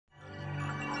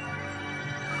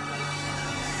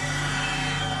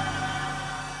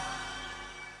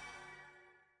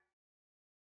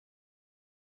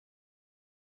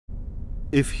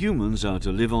If humans are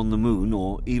to live on the Moon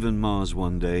or even Mars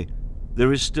one day,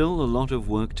 there is still a lot of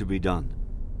work to be done.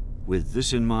 With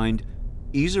this in mind,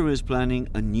 ESA is planning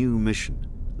a new mission,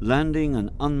 landing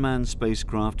an unmanned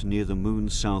spacecraft near the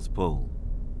Moon's south pole,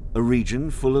 a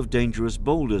region full of dangerous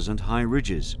boulders and high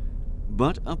ridges,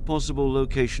 but a possible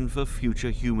location for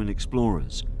future human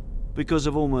explorers because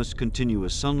of almost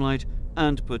continuous sunlight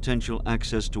and potential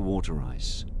access to water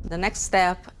ice. The next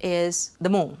step is the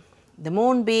Moon. The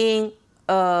Moon being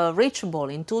reachable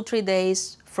in 2-3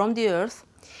 days from the Earth,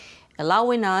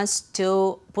 allowing us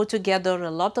to put together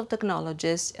a lot of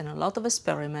technologies and a lot of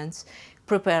experiments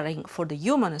preparing for the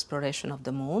human exploration of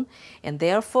the Moon, and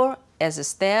therefore as a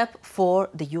step for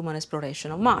the human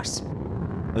exploration of Mars.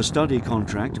 A study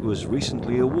contract was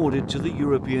recently awarded to the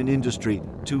European industry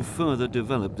to further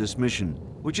develop this mission,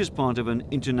 which is part of an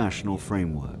international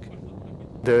framework.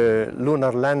 The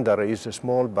lunar lander is a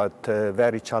small but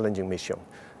very challenging mission.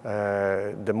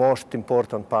 The most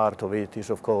important part of it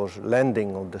is, of course,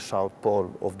 landing on the south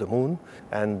pole of the Moon,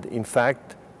 and in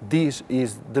fact this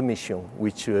is the mission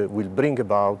which will bring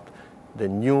about the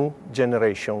new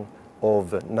generation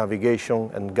of navigation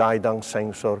and guidance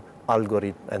sensor,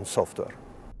 algorithm and software.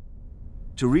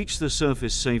 To reach the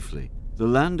surface safely, the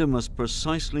lander must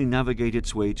precisely navigate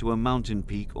its way to a mountain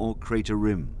peak or crater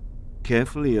rim,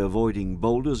 carefully avoiding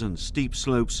boulders and steep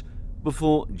slopes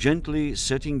before gently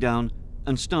setting down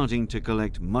and starting to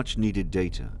collect much-needed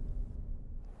data.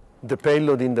 The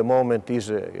payload in the moment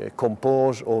is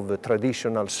composed of a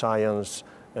traditional science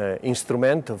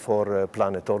instrument for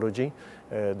planetology.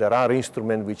 There are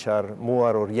instruments which are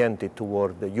more oriented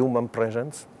toward the human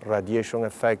presence, radiation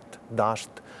effect,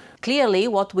 dust. Clearly,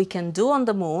 what we can do on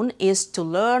the Moon is to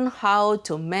learn how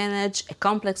to manage a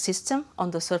complex system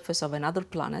on the surface of another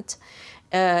planet.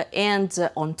 And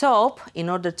on top, in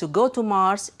order to go to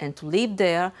Mars and to live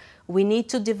there, we need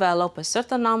to develop a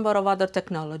certain number of other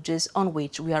technologies on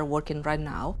which we are working right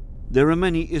now. There are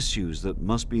many issues that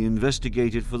must be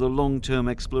investigated for the long-term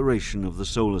exploration of the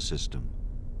solar system.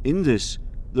 In this,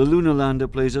 the lunar lander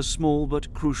plays a small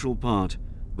but crucial part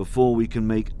before we can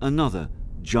make another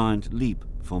giant leap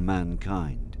for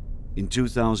mankind. In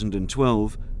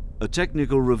 2012, a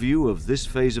technical review of this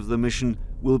phase of the mission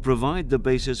will provide the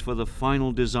basis for the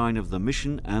final design of the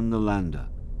mission and the lander.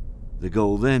 The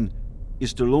goal then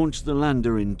is to launch the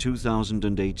lander in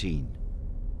 2018.